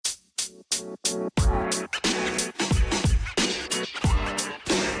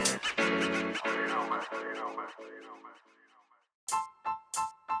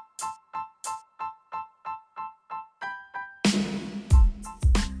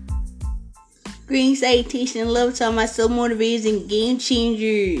Greetings, salutation, and love to all my soul motivators and game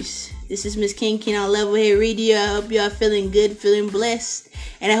changers. This is Miss King on Levelhead Radio. I hope y'all feeling good, feeling blessed,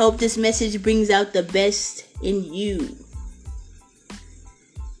 and I hope this message brings out the best in you.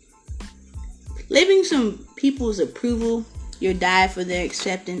 Living some people's approval, your diet for their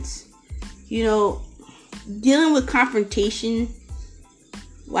acceptance. Dealing with confrontation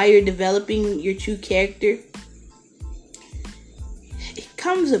while you're developing your true character. It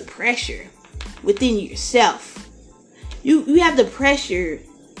comes with pressure within yourself. You have the pressure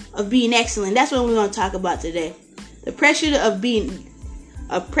of being excellent. That's what we're going to talk about today. The pressure of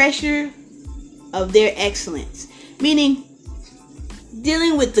their excellence. Meaning,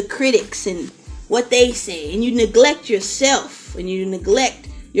 dealing with the critics and what they say, and you neglect yourself and you neglect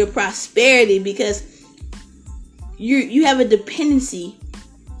your prosperity because you have a dependency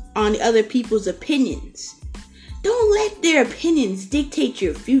on other people's opinions. Don't let their opinions dictate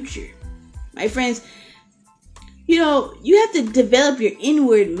your future. My friends, you have to develop your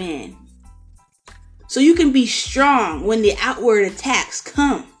inward man so you can be strong when the outward attacks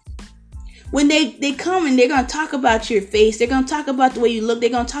come. When they come and they're going to talk about your face, they're going to talk about the way you look, they're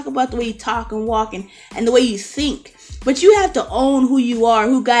going to talk about the way you talk and walk and the way you think. But you have to own who you are,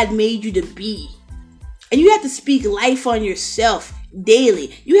 who God made you to be. And you have to speak life on yourself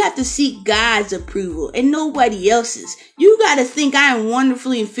daily. You have to seek God's approval and nobody else's. You got to think I am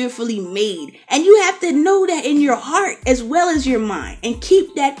wonderfully and fearfully made. And you have to know that in your heart as well as your mind. And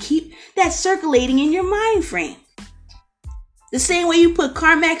keep that circulating in your mind frame. The same way you put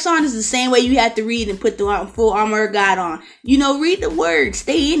CarMax on is the same way you have to read and put the full armor of God on. Read the word.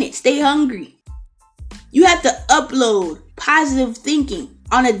 Stay in it. Stay hungry. You have to upload positive thinking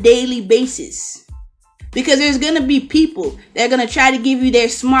on a daily basis. Because there's going to be people that are going to try to give you their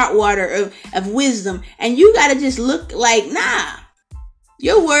smart water of wisdom. And you got to just look like, nah.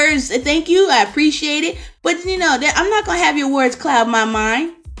 Your words, thank you. I appreciate it. But, I'm not going to have your words cloud my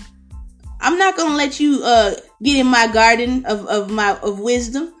mind. I'm not going to let you get in my garden of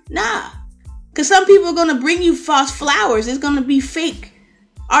wisdom. Nah. Because some people are going to bring you false flowers. It's going to be fake,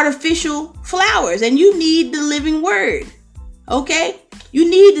 artificial flowers. And you need the living word. Okay? You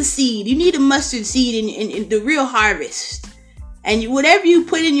need the seed. You need a mustard seed in the real harvest. And whatever you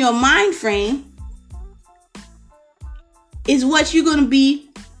put in your mind frame is what you're going to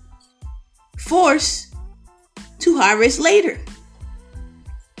be forced to harvest later.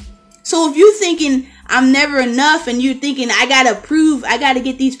 So if you're thinking I'm never enough and you're thinking I got to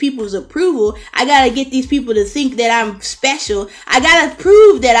get these people's approval. I got to get these people to think that I'm special. I got to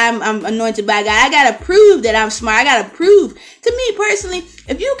prove that I'm anointed by God. I got to prove that I'm smart. I got to prove. To me personally,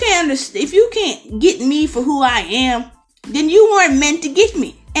 if you can't get me for who I am, then you weren't meant to get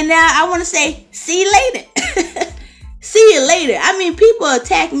me. And now I want to say, see you later. See you later. I mean, people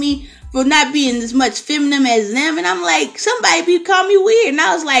attack me for not being as much feminine as them. And I'm like, somebody call me weird. And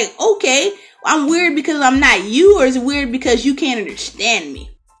I was like, okay, I'm weird because I'm not you, or is it weird because you can't understand me?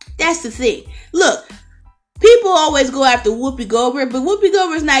 That's the thing. Look, people always go after Whoopi Goldberg, but Whoopi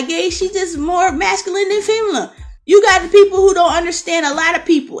Goldberg's not gay. She's just more masculine than feminine. You got the people who don't understand a lot of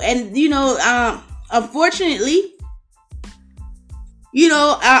people. And, unfortunately,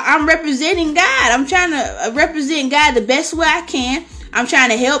 I'm representing God. I'm trying to represent God the best way I can. I'm trying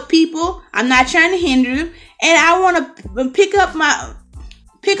to help people. I'm not trying to hinder them. And I want to pick up my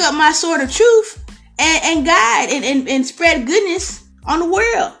sword of truth and guide and spread goodness on the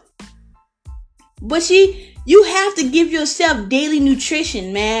world. But you have to give yourself daily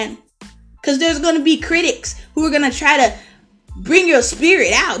nutrition, man. Because there's going to be critics who are going to try to bring your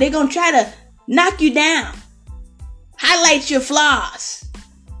spirit out. They're going to try to knock you down. Highlight your flaws.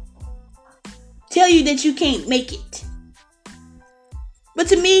 Tell you that you can't make it. But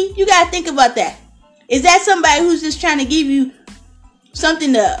to me, you got to think about that. Is that somebody who's just trying to give you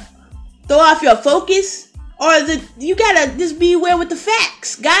something to throw off your focus? Or you gotta just be aware with the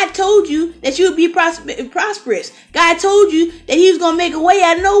facts. God told you that you would be prosperous. God told you that he was going to make a way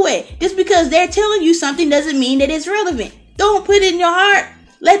out of no way. Just because they're telling you something doesn't mean that it's relevant. Don't put it in your heart.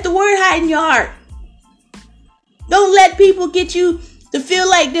 Let the word hide in your heart. Don't let people get you to feel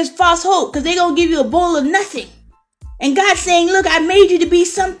like there's false hope, because they're going to give you a bowl of nothing. And God's saying, look, I made you to be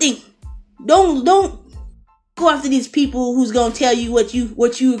something. Don't go after these people who's going to tell you what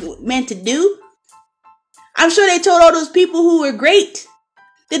you meant to do. I'm sure they told all those people who were great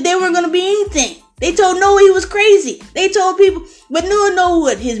that they weren't going to be anything. They told Noah he was crazy. They told people, but Noah knew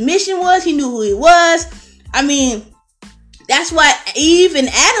what his mission was. He knew who he was. I mean, that's why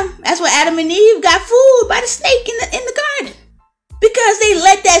Adam and Eve got fooled by the snake in the garden. Because they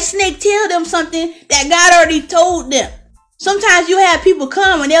let that snake tell them something that God already told them. Sometimes you have people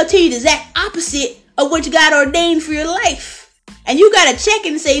come and they'll tell you the exact opposite of what God ordained for your life. And you got to check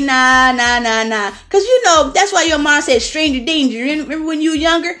and say, nah. Because that's why your mom said stranger danger. Remember when you were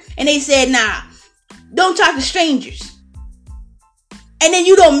younger? And they said, nah, don't talk to strangers. And then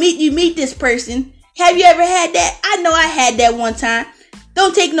you meet this person. Have you ever had that? I know I had that one time.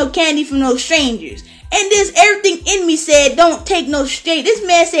 Don't take no candy from no strangers. And everything in me said, don't take no stranger. This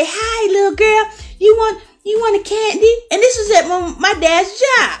man said, hi, little girl. You want a candy? And this was at my dad's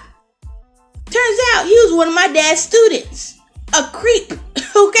job. Turns out he was one of my dad's students. A creep,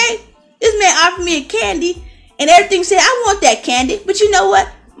 okay? This man offered me a candy, and everything said, I want that candy. But you know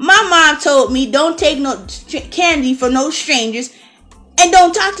what? My mom told me, don't take no candy from no strangers, and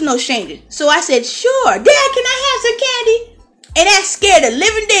don't talk to no strangers. So I said, sure. Dad, can I have some candy? And that scared the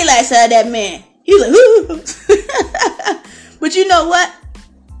living daylights out of that man. He was like, but you know what?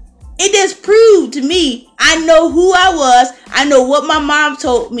 It just proved to me, I know who I was. I know what my mom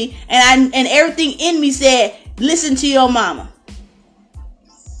told me, and everything in me said, listen to your mama.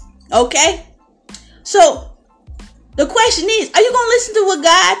 Okay? So, the question is, are you going to listen to what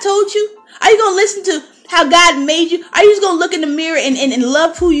God told you? Are you going to listen to how God made you? Are you just going to look in the mirror and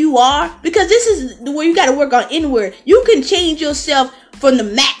love who you are? Because this is where you got to work on inward. You can change yourself from the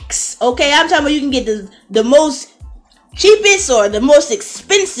max. Okay? I'm talking about you can get the most cheapest or the most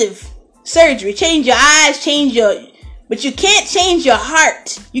expensive surgery. Change your eyes, but you can't change your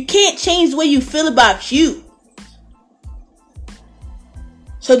heart. You can't change the way you feel about you.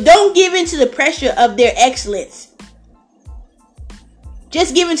 So don't give in to the pressure of their excellence.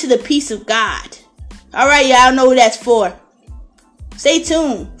 Just give in to the peace of God. All right, y'all know who that's for. Stay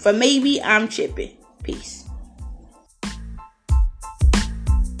tuned for Maybe I'm Tripping. Peace.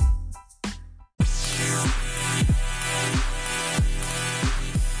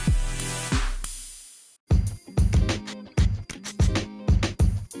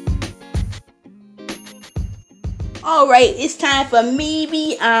 All right, it's time for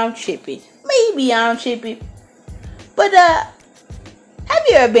Maybe I'm Tripping. Maybe I'm tripping. But have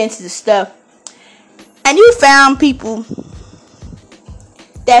you ever been to the stuff and you found people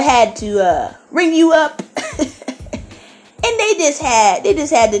that had to ring you up, and they just had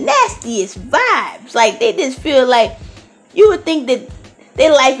the nastiest vibes. Like they just feel like you would think that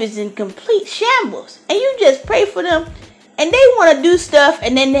their life is in complete shambles, and you just pray for them, and they want to do stuff,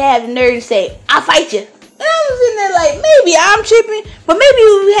 and then they have the nerve to say, "I'll fight you." And I was in there like, maybe I'm tripping, but maybe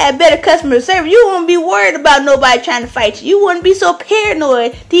you had better customer service. You won't be worried about nobody trying to fight you. You wouldn't be so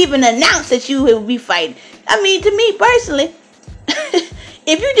paranoid to even announce that you would be fighting. I mean, to me personally,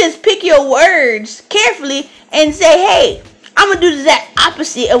 if you just pick your words carefully and say, hey, I'm going to do the exact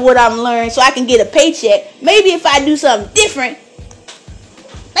opposite of what I'm learning so I can get a paycheck. Maybe if I do something different,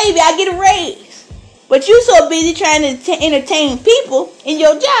 maybe I get a raise. But you so busy trying to entertain people in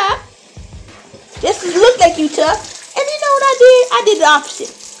your job, just to look like you tough. And you know what I did? I did the opposite.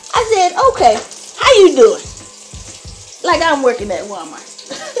 I said, okay, how you doing? Like I'm working at Walmart.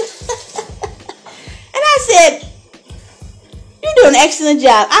 And I said, you're doing an excellent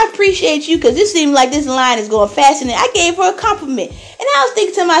job. I appreciate you because this seems like this line is going faster than I gave her a compliment. And I was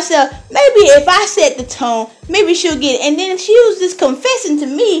thinking to myself, maybe if I set the tone, maybe she'll get it. And then she was just confessing to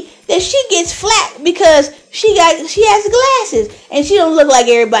me that she gets flack because she has glasses and she don't look like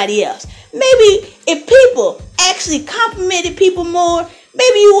everybody else. Maybe if people actually complimented people more,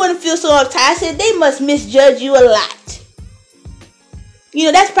 maybe you wouldn't feel so uptight. I said they must misjudge you a lot. You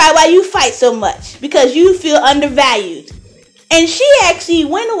know, that's probably why you fight so much, because you feel undervalued. And she actually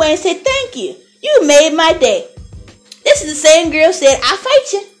went away and said, thank you. You made my day. This is the same girl said, I'll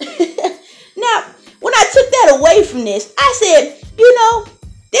fight you. Now, when I took that away from this, I said, you know,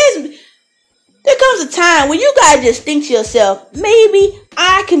 there comes a time when you gotta just think to yourself, maybe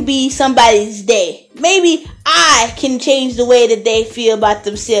I can be somebody's day. Maybe I can change the way that they feel about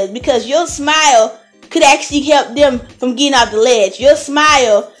themselves, because your smile could actually help them from getting off the ledge. Your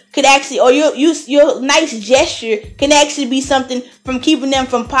smile could actually, or your nice gesture can actually be something from keeping them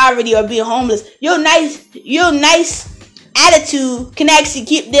from poverty or being homeless. Your nice attitude can actually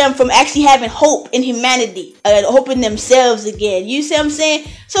keep them from actually having hope in humanity, hope in themselves again. You see what I'm saying?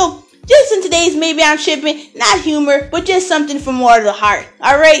 So just in today's Maybe I'm Tripping, not humor, but just something from more to the heart.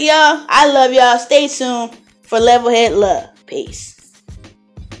 All right, y'all. I love y'all. Stay tuned for Level Head Love. Peace.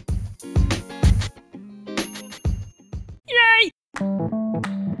 Yay!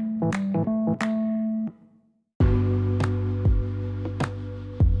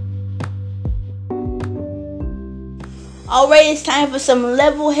 Alright, it's time for some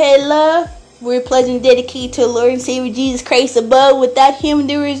level-head love. We're pledging dedicated to the Lord and Savior Jesus Christ above. Without him,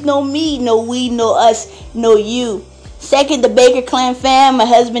 there is no me, no we, no us, no you. Second, the Baker Clan fam, my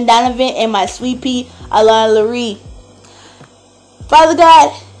husband Donovan, and my sweet pea, Alana Laree. Father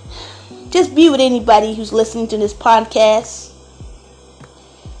God, just be with anybody who's listening to this podcast.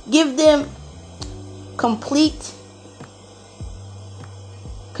 Give them complete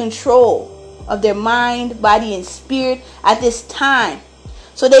control of their mind, body, and spirit at this time,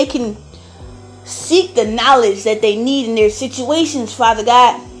 so they can seek the knowledge that they need in their situations, Father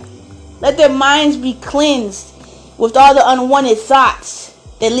God. Let their minds be cleansed with all the unwanted thoughts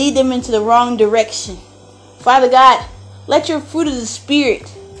that lead them into the wrong direction. Father God, let your fruit of the Spirit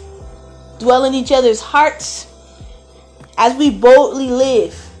dwell in each other's hearts as we boldly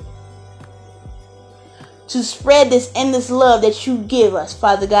live to spread this endless love that you give us,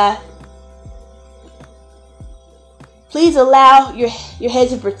 Father God. Please allow your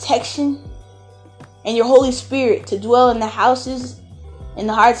hedge of protection and your Holy Spirit to dwell in the houses, in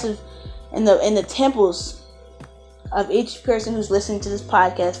the hearts of, in the temples of each person who's listening to this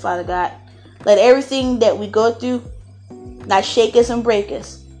podcast, Father God. Let everything that we go through not shake us and break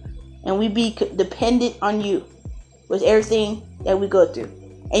us, and we be dependent on you with everything that we go through.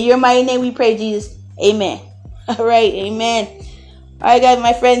 In your mighty name we pray, Jesus. Amen. All right, amen. All right, guys,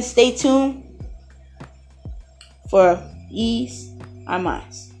 my friends, stay tuned for Ease Our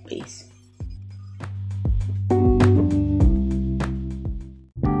Minds. Peace.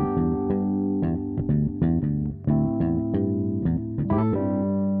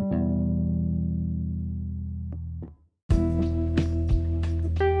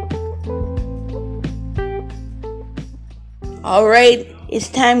 All right, it's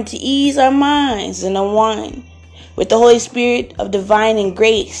time to ease our minds and unwind with the Holy Spirit of divine and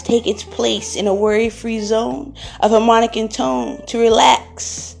grace take its place in a worry-free zone of harmonic and tone to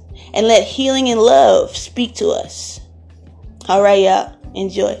relax and let healing and love speak to us. All right, y'all,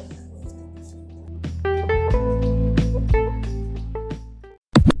 enjoy.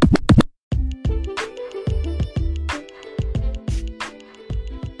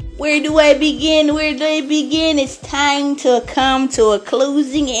 Where do I begin? Where do I begin? It's time to come to a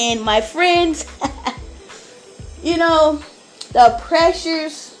closing end, my friends. You know, the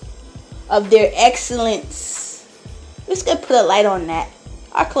pressures of their excellence. We're just going to put a light on that.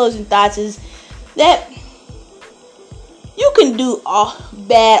 Our closing thoughts is that you can do all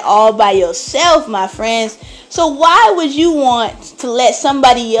bad all by yourself, my friends. So why would you want to let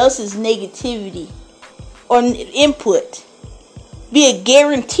somebody else's negativity or input be a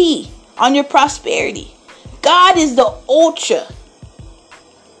guarantee on your prosperity? God is the ultra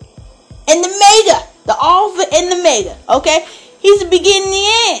and the mega, the alpha and the mega, okay? He's the beginning and the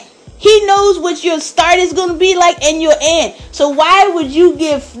end. He knows what your start is going to be like and your end. So why would you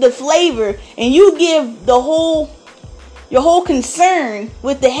give the flavor and you give your whole concern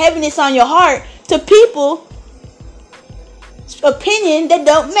with the heaviness on your heart to people's opinion that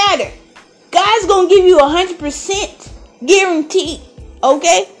don't matter? God's going to give you 100% guarantee,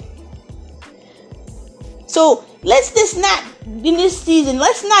 okay? So let's just not, in this season,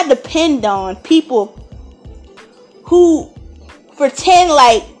 let's not depend on people who pretend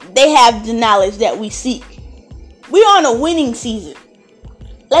like they have the knowledge that we seek. We're on a winning season.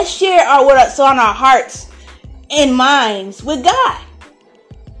 Let's share what's on our hearts and minds with God.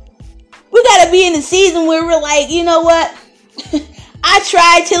 We got to be in a season where we're like, you know what? I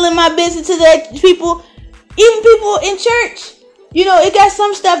tried telling my business to the people, even people in church. You know, it got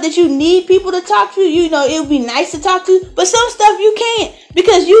some stuff that you need people to talk to. You know, it would be nice to talk to, but some stuff you can't,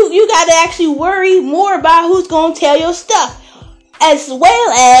 because you got to actually worry more about who's going to tell your stuff. As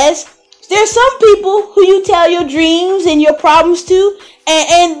well as there's some people who you tell your dreams and your problems to,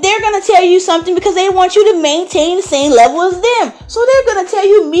 and they're going to tell you something because they want you to maintain the same level as them. So they're going to tell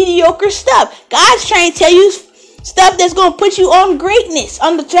you mediocre stuff. God's trying to tell you stuff that's going to put you on greatness,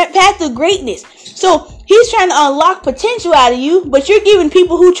 on the path of greatness. So he's trying to unlock potential out of you, but you're giving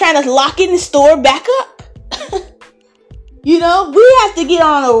people who trying to lock it and store back up. You know, we have to get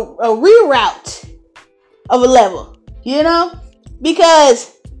on a reroute of a level, you know,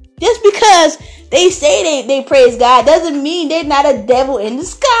 because just because they say they praise God doesn't mean they're not a devil in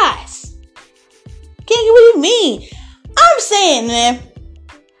disguise. What do you mean? I'm saying, man,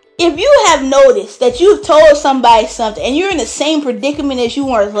 if you have noticed that you've told somebody something and you're in the same predicament as you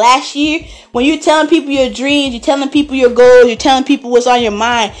were last year, when you're telling people your dreams, you're telling people your goals, you're telling people what's on your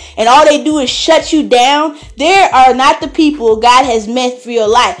mind, and all they do is shut you down, there are not the people God has meant for your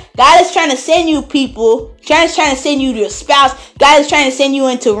life. God is trying to send you people, God is trying to send you to your spouse, God is trying to send you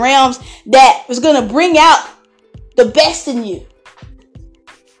into realms that is going to bring out the best in you.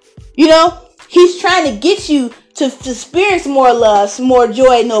 You know, he's trying to get you to experience more love, more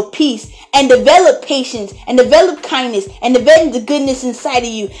joy, more peace, and develop patience, and develop kindness, and develop the goodness inside of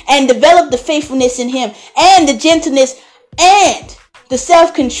you, and develop the faithfulness in him, and the gentleness, and the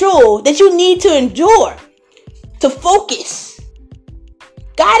self-control that you need to endure, to focus.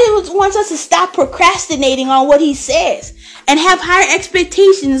 God wants us to stop procrastinating on what he says and have higher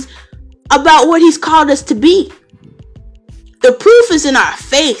expectations about what he's called us to be. The proof is in our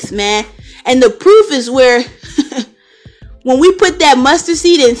faith, man. And the proof is where when we put that mustard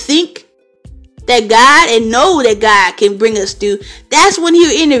seed and think that God and know that God can bring us through, that's when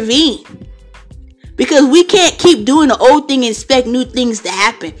he'll intervene. Because we can't keep doing the old thing and expect new things to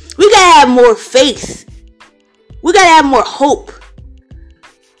happen. We gotta have more faith. We gotta have more hope.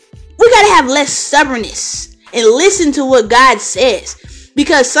 We gotta have less stubbornness and listen to what God says.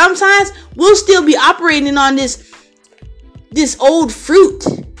 Because sometimes we'll still be operating on this old fruit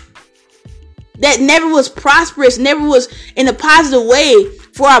that never was prosperous, never was in a positive way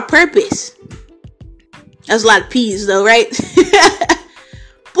for our purpose. That's a lot of P's though, right?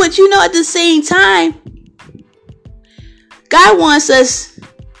 But you know, at the same time, God wants us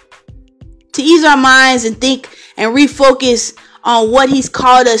to ease our minds and think and refocus on what he's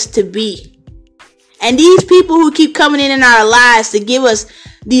called us to be. And these people who keep coming in our lives to give us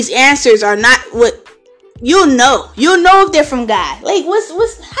these answers are not what you'll know if they're from God. Like, how am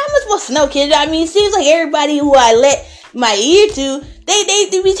I supposed to know, kid? I mean, it seems like everybody who I let my ear to, they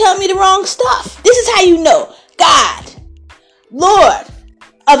be telling me the wrong stuff. This is how you know. God, Lord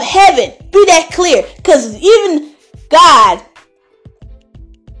of heaven, be that clear. Because even God,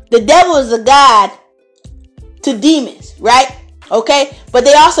 the devil is a god to demons, right? Okay? But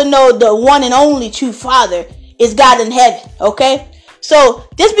they also know the one and only true Father is God in heaven, okay? So,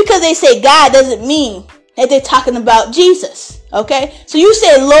 just because they say God doesn't mean that they're talking about Jesus, okay? So you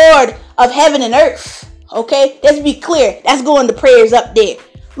say Lord of heaven and earth, okay? Let's be clear. That's going to prayers up there.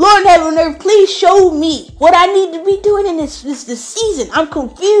 Lord of heaven and earth, please show me what I need to be doing in this season. I'm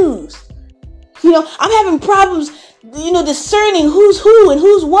confused. You know, I'm having problems, discerning who's who and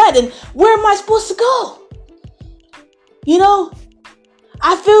who's what and where am I supposed to go? You know,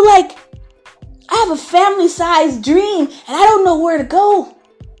 I feel like I have a family-sized dream and I don't know where to go.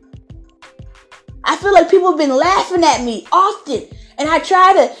 I feel like people have been laughing at me often. And I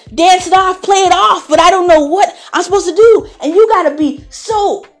try to dance it off, play it off, but I don't know what I'm supposed to do. And you got to be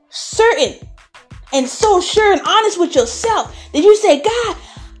so certain and so sure and honest with yourself that you say, God,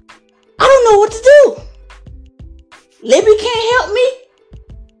 I don't know what to do. Libby can't help me.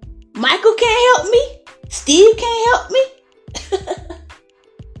 Michael can't help me. Steve can't help me.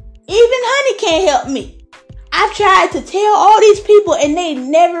 Even Honey can't help me. I've tried to tell all these people and they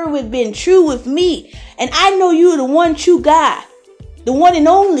never have been true with me. And I know you're the one true God. The one and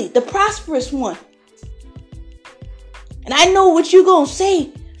only. The prosperous one. And I know what you're going to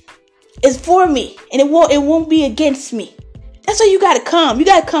say is for me. And it won't be against me. That's why you got to come. You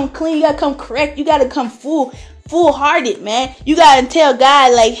got to come clean. You got to come correct. You got to come full-hearted, man. You got to tell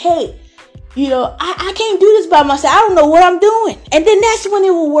God like, hey, I can't do this by myself. I don't know what I'm doing. And then that's when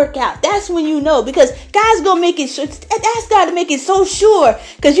it will work out. That's when you know. Because God's going to make it sure. That's got to make it so sure.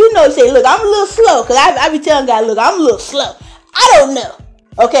 Because say, look, I'm a little slow. Because I be telling God, look, I'm a little slow. I don't know.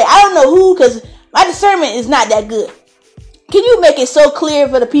 Okay, I don't know who. Because my discernment is not that good. Can you make it so clear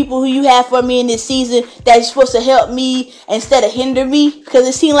for the people who you have for me in this season that you're supposed to help me instead of hinder me? Because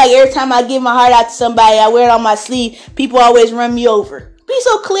it seems like every time I give my heart out to somebody, I wear it on my sleeve, people always run me over. Be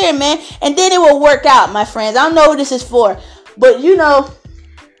so clear, man. And then it will work out, my friends. I don't know what this is for. But,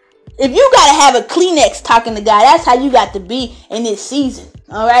 if you got to have a Kleenex talking to God, that's how you got to be in this season.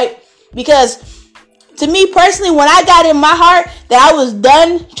 All right? Because to me personally, when I got in my heart that I was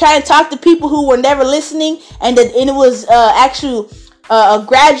done trying to talk to people who were never listening, and it was actually a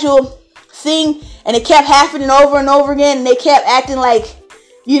gradual thing, and it kept happening over and over again, and they kept acting like,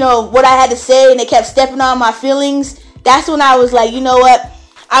 what I had to say, and they kept stepping on my feelings. That's when I was like, you know what?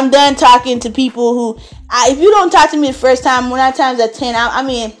 I'm done talking to people who, if you don't talk to me the first time, 9 times out of 10, I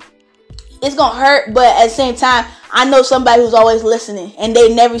mean, it's going to hurt. But at the same time, I know somebody who's always listening and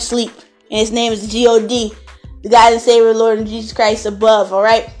they never sleep. And his name is G-O-D, the God and Savior, Lord and Jesus Christ above. All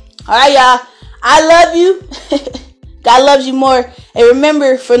right. All right, y'all. I love you. God loves you more. And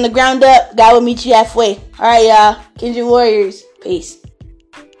remember, from the ground up, God will meet you halfway. All right, y'all. Kindred Warriors. Peace.